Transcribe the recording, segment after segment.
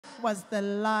was the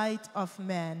light of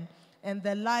man, and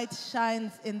the light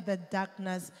shines in the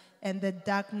darkness, and the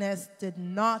darkness did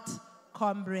not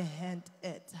comprehend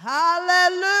it.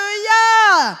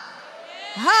 Hallelujah!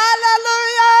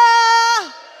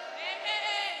 Hallelujah!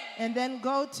 And then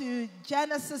go to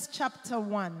Genesis chapter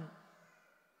 1.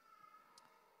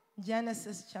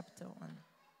 Genesis chapter 1.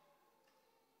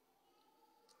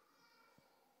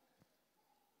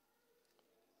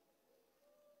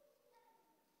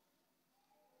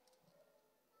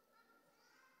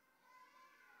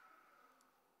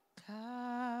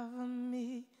 Cover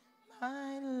me,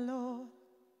 my Lord.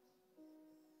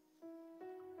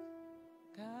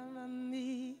 Cover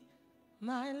me,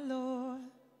 my Lord.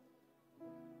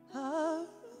 Oh,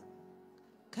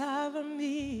 cover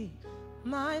me,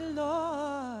 my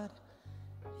Lord.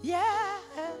 Yeah,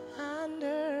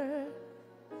 under.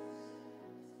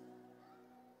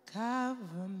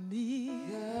 Cover me.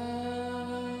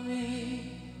 Cover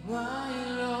me, my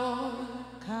Lord.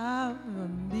 Cover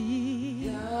me.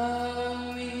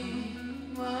 Cover me,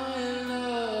 my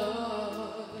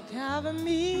Lord. Cover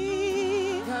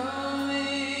me. Cover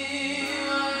me,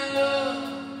 my Lord.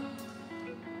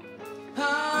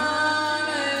 Hallelujah.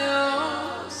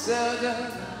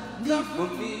 Cover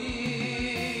me.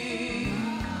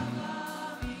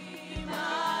 Cover me,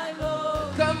 my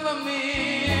Lord. Cover me,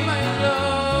 my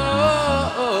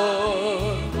Lord.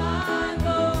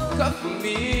 Cover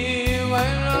me.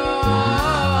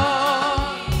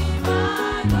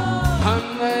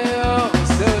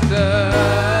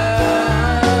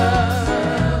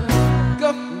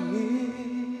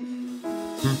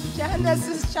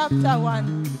 Genesis chapter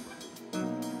 1.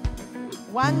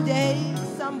 One day,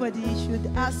 somebody should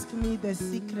ask me the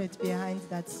secret behind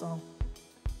that song.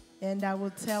 And I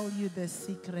will tell you the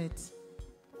secret.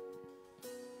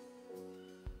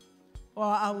 Or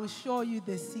I will show you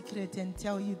the secret and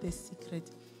tell you the secret.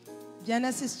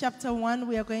 Genesis chapter 1,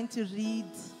 we are going to read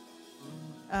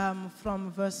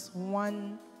from verse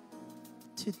 1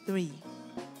 to 3.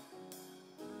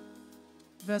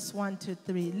 Verse 1 to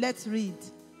 3. Let's read.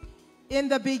 In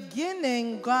the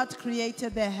beginning, God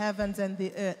created the heavens and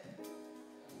the earth.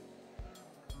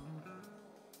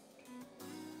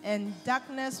 And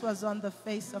darkness was on the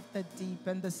face of the deep,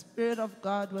 and the Spirit of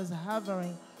God was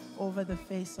hovering over the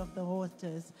face of the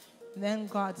waters. Then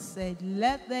God said,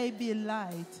 "Let there be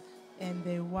light," and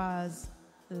there was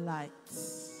light.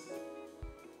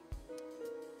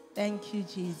 Thank you,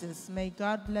 Jesus. May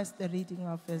God bless the reading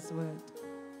of His word.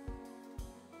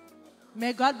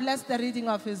 May God bless the reading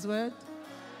of His word.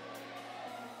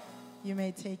 You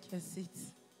may take your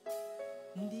seats.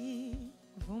 Ndi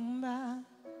vumba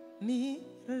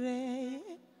mire,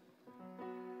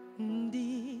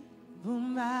 ndi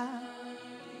vumba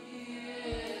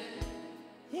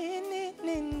ini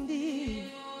nindi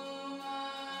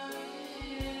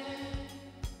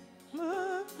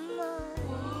muma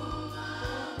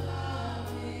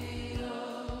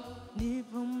ndi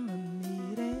vumba mire, ndi vumba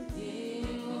mire.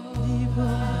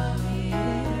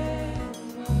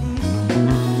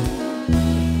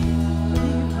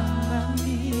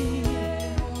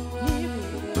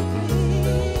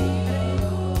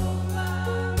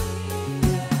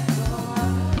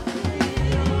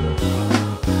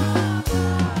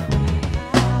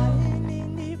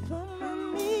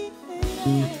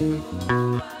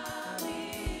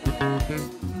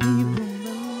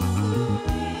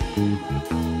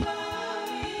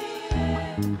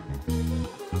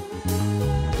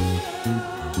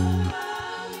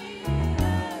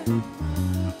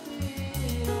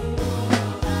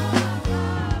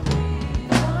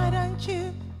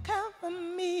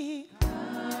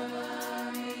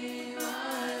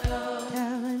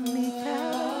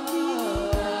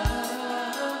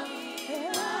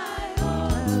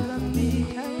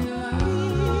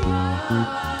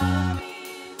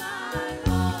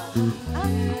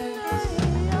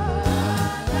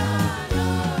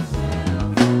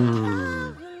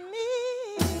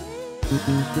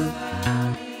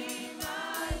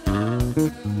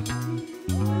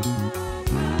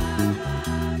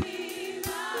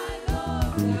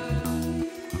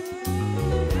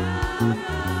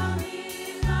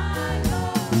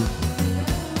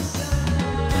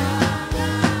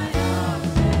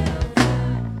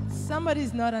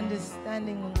 Somebody's not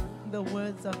understanding the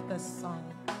words of the song.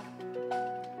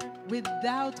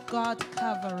 Without God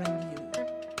covering you,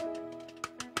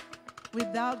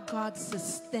 without God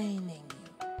sustaining you,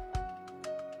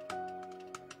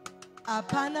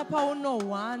 apana pauno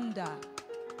wanda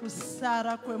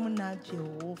kusara kwemuna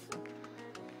Jehova.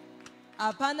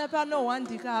 Apana pano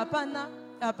wandika,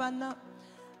 apana.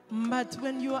 But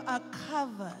when you are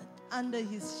covered under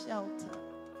His shelter,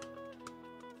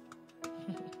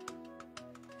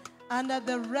 under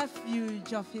the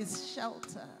refuge of his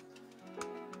shelter.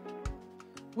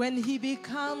 When he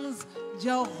becomes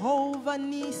Jehovah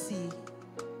Nisi,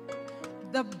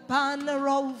 the banner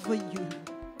over you.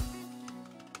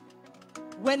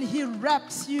 When he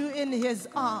wraps you in his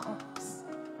arms.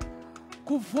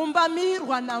 Kuvumba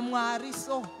mirwa na Mwari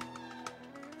so.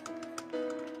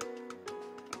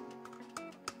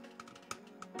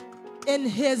 In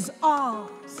his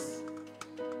arms.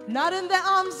 Not in the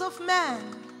arms of man,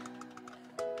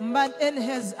 but in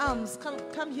his arms.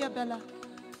 Come here, Bella.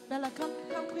 Bella, come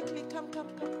quickly. Come.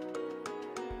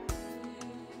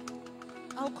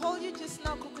 I'll call you just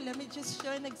now, Kuku. Let me just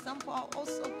show an example. I'll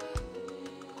also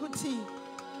kuti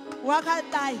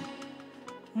wakadai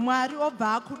Mwari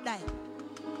obva kudai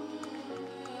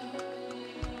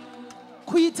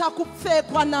kuita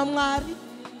kupfekwa naMwari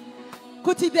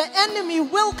kuti the enemy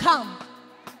will come.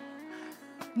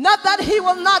 Not that he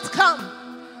will not come.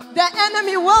 The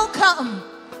enemy will come.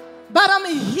 But I'm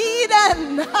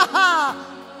hidden.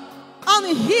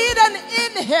 I'm hidden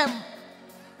in him.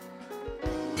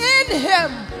 In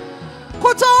him.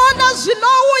 Kutaona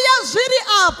zvinouya zviri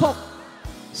apo.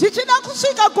 Zvichida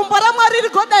kusvika gumbo raMwari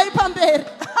rigodai pamberi.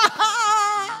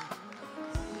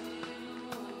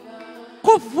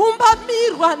 Kuvumba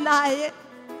mirwa naye.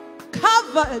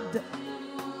 Covered.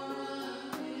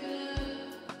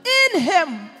 In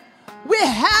him we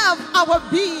have our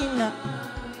being.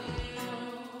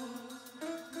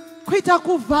 Kuita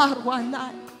kuvarwa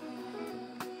naye.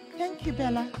 Thank you,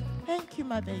 Bella. Thank you,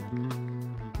 my baby.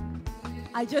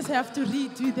 I just have to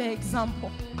read you the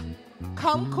example.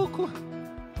 Come, Kuku.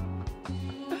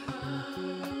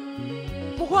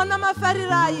 Mukona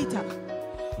mafarira aita.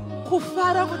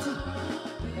 Kufara kuti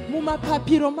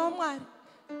mumapapiro maMwari.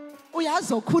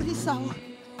 Uyazokurisawo.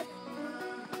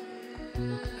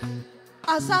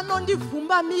 Asi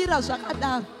anondivhumba mira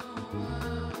zvakadaro.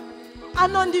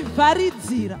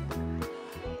 Anondivharidzira.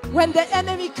 When the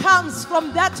enemy comes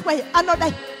from that way,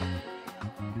 anodai.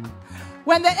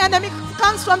 When the enemy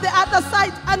comes from the other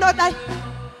side, anodai.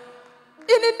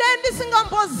 Ininde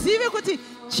ndisingambozivi kuti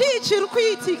chii chiri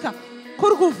kuitika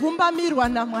kuri kuvhumba mirwa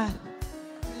naMwari.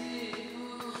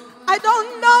 I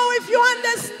don't know if you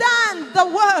understand the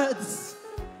words.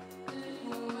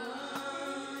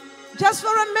 Just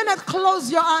for a minute,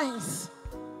 close your eyes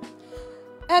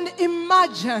and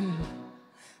imagine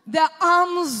the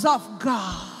arms of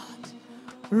God.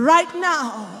 Right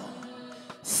now,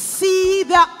 see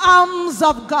the arms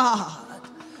of God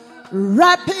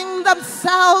wrapping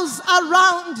themselves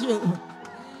around you.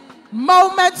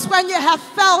 Moments when you have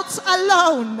felt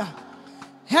alone,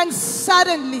 and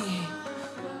suddenly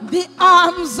the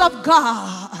arms of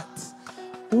God,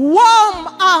 warm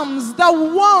arms, the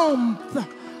warmth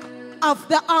of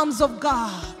the arms of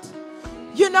God.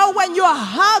 You know, when you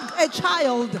hug a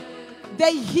child,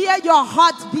 they hear your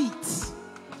heartbeat.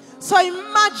 So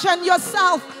imagine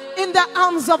yourself in the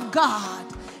arms of God,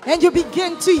 and you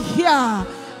begin to hear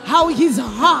how his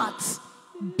heart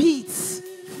beats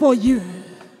for you.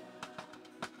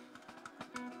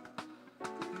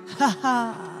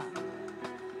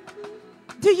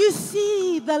 Do you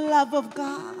see the love of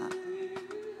God?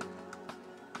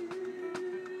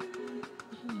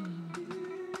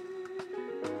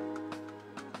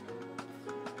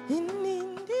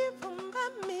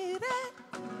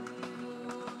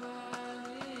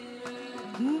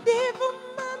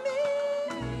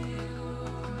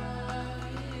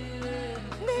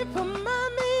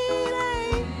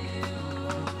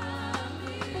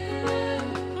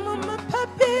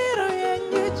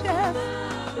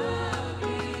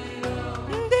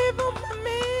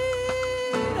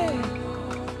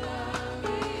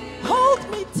 Hold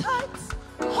me tight,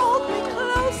 hold me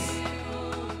close.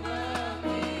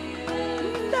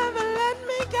 Never let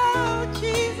me go,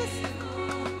 Jesus.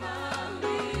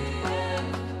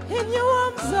 In your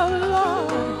arms, oh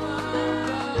Lord.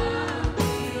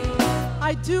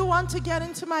 I do want to get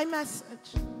into my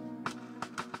message,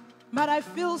 but I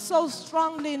feel so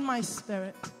strongly in my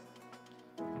spirit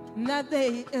that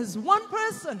there is one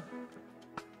person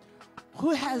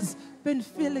who has been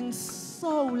feeling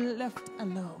so left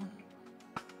alone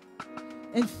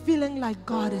and feeling like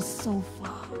God is so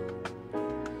far.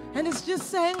 And it's just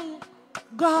saying,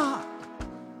 God,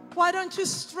 why don't you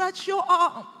stretch your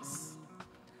arms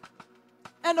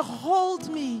and hold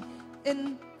me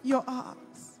in your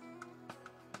arms?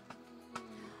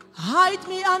 Hide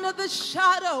me under the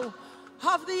shadow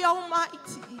of the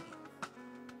Almighty.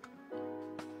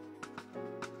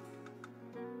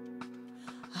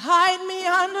 Hide me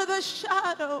under the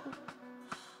shadow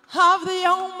of the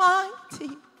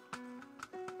Almighty.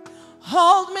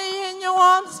 Hold me in your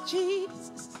arms,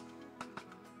 Jesus.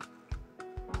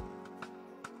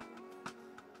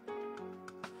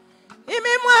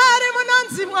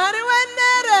 Ndinzi mwari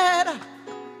wenerera.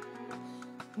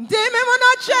 Ndimi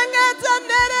munochengeta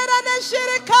nerera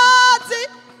neshirikadzi.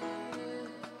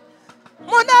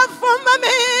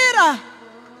 Munafumamira.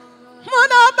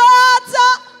 Munabata.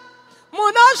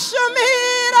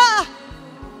 Munoshumira.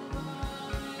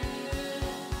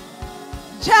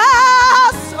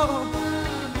 Jesu.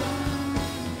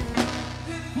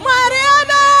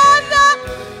 Marianana.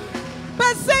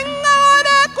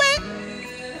 Basingane kwi.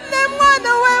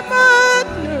 Nemwana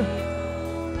wemuntu.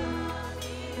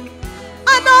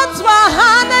 Anotwa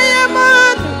hana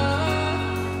yemuntu.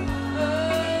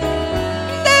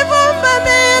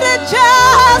 Nevumamira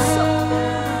Jesu.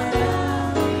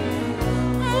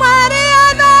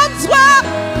 Marianotwa.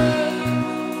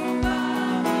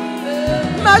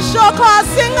 Mashoko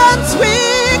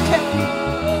asinganswike.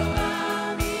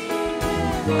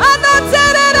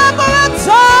 Anoterera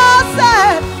kuratose.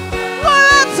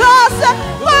 Kuratose.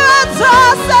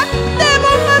 Kuratose.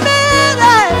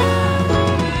 Nevumamira.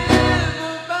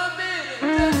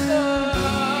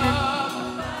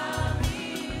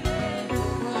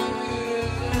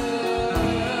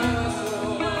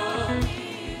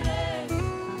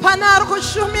 Panar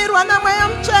kushumirwa namweya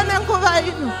mchene nguva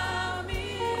ino.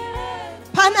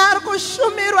 Panar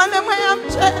kushumirwa namweya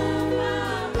mchene.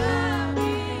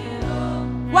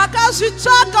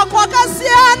 Wakazvitsvaka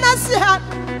kwakasiyana siyana.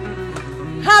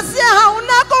 Asi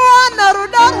hauna kuwana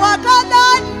rudo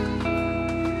rwakadai.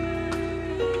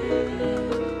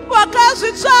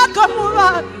 Wakazvitsvaka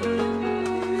muvanhu.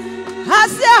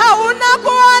 Asi hauna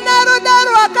kuwana rudo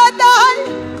rwakadai.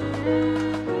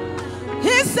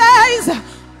 He says,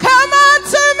 come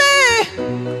unto me,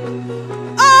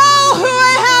 all who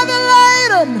are heavy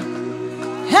laden,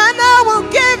 and I will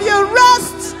give you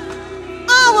rest.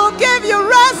 I will give you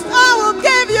rest. I will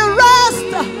give you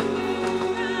rest.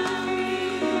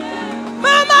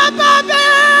 Mama, baby,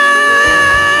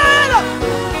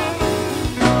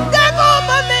 the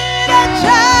woman made a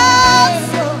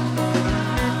chance.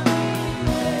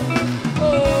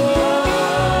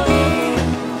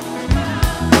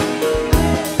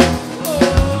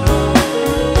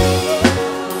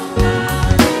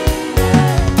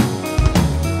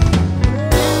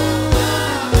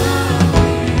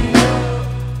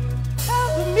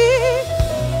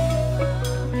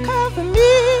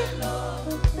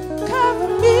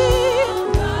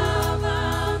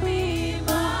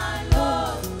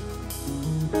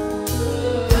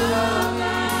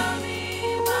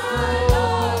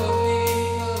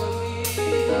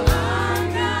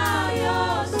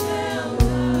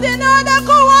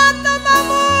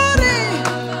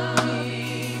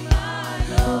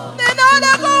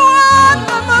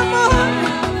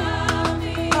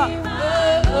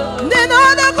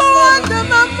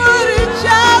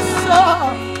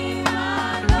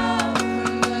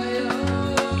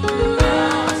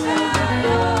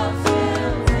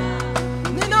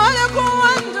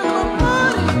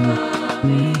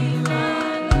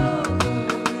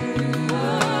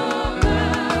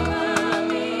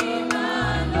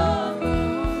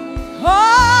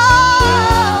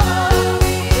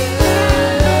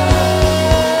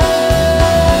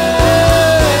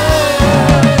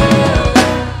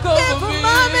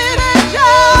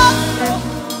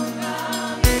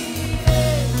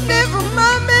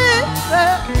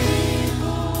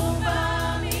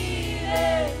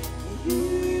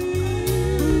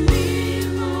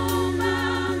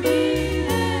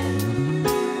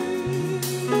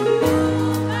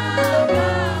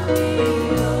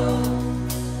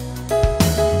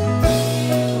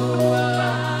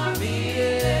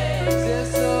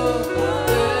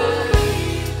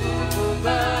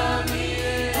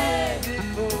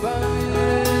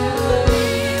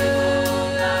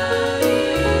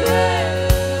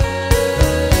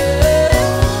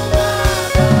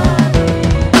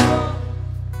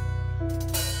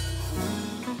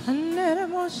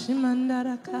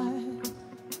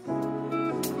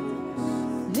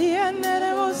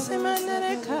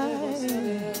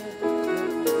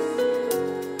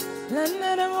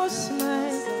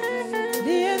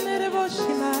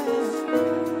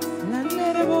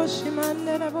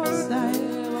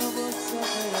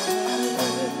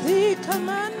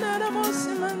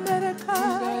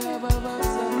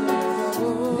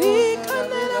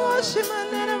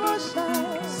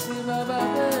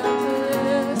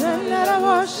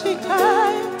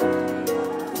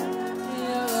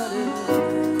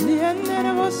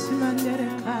 Mandere